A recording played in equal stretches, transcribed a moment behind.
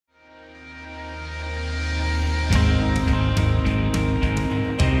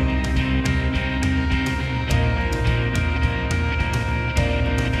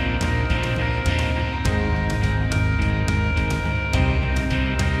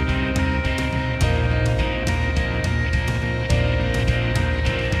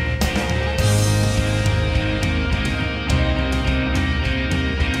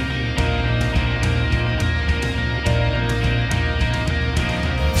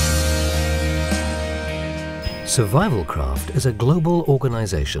Survival Craft is a global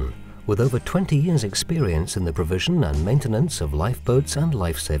organization with over 20 years' experience in the provision and maintenance of lifeboats and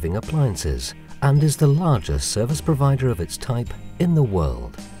life-saving appliances, and is the largest service provider of its type in the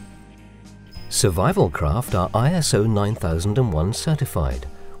world. Survival Craft are ISO 9001 certified,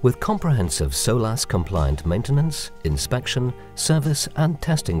 with comprehensive SOLAS-compliant maintenance, inspection, service and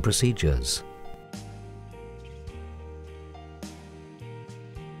testing procedures.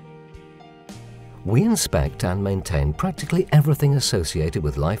 We inspect and maintain practically everything associated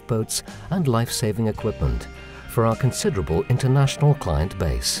with lifeboats and life-saving equipment for our considerable international client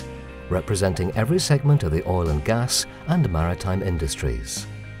base, representing every segment of the oil and gas and maritime industries.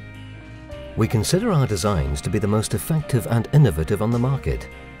 We consider our designs to be the most effective and innovative on the market,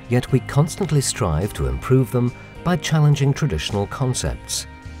 yet we constantly strive to improve them by challenging traditional concepts,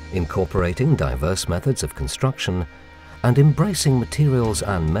 incorporating diverse methods of construction, and embracing materials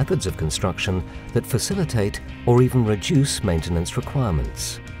and methods of construction that facilitate or even reduce maintenance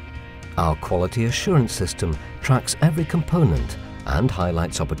requirements. Our quality assurance system tracks every component and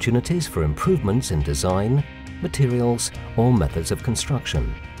highlights opportunities for improvements in design, materials, or methods of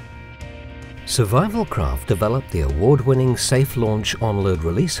construction. Survival Craft developed the award-winning Safe Launch On-Load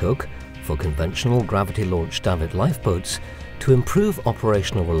Release Hook for conventional gravity-launched davit lifeboats to improve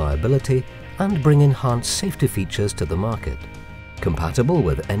operational reliability and bring enhanced safety features to the market. Compatible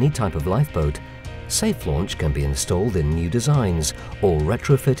with any type of lifeboat, Safe Launch can be installed in new designs or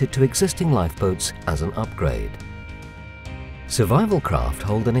retrofitted to existing lifeboats as an upgrade. Survival Craft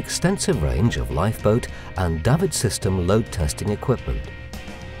hold an extensive range of lifeboat and davit system load testing equipment.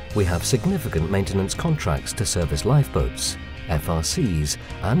 We have significant maintenance contracts to service lifeboats, FRCs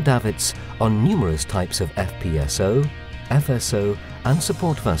and davits on numerous types of FPSO, FSO and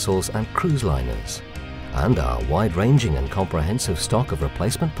support vessels and cruise liners, and our wide-ranging and comprehensive stock of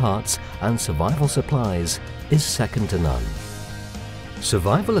replacement parts and survival supplies is second to none.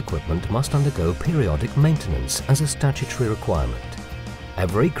 Survival equipment must undergo periodic maintenance as a statutory requirement.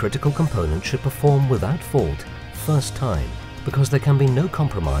 Every critical component should perform without fault first time, because there can be no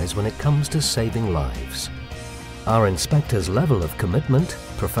compromise when it comes to saving lives. Our inspectors' level of commitment,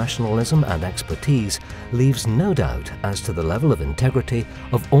 professionalism and expertise leaves no doubt as to the level of integrity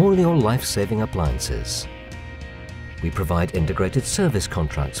of all your life-saving appliances. We provide integrated service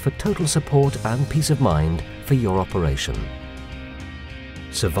contracts for total support and peace of mind for your operation.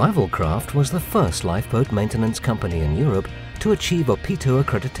 Survival Craft was the first lifeboat maintenance company in Europe to achieve OPITO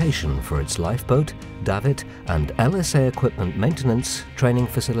accreditation for its lifeboat, davit and LSA equipment maintenance, training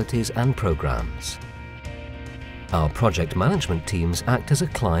facilities and programs. Our project management teams act as a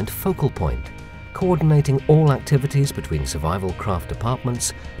client focal point, coordinating all activities between Survival Craft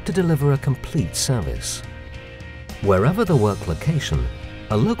departments to deliver a complete service. Wherever the work location,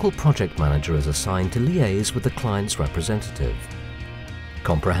 a local project manager is assigned to liaise with the client's representative.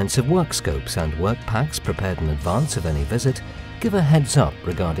 Comprehensive work scopes and work packs prepared in advance of any visit give a heads up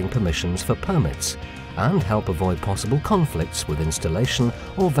regarding permissions for permits and help avoid possible conflicts with installation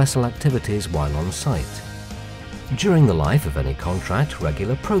or vessel activities while on site. During the life of any contract,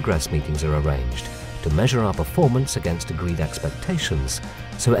 regular progress meetings are arranged to measure our performance against agreed expectations,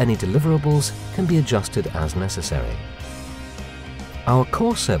 so any deliverables can be adjusted as necessary. Our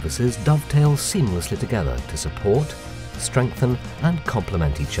core services dovetail seamlessly together to support, strengthen and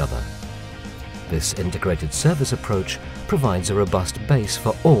complement each other. This integrated service approach provides a robust base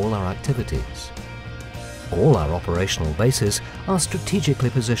for all our activities. All our operational bases are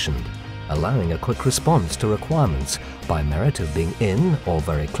strategically positioned, allowing a quick response to requirements by merit of being in or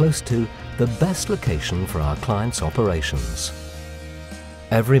very close to the best location for our clients' operations.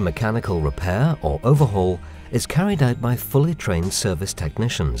 Every mechanical repair or overhaul is carried out by fully trained service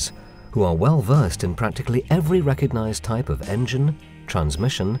technicians who are well versed in practically every recognized type of engine,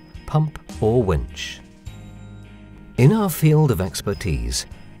 transmission, pump or winch. In our field of expertise,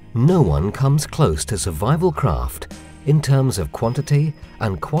 no one comes close to Survival Craft in terms of quantity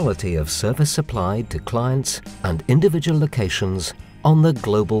and quality of service supplied to clients and individual locations on the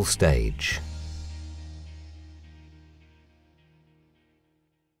global stage.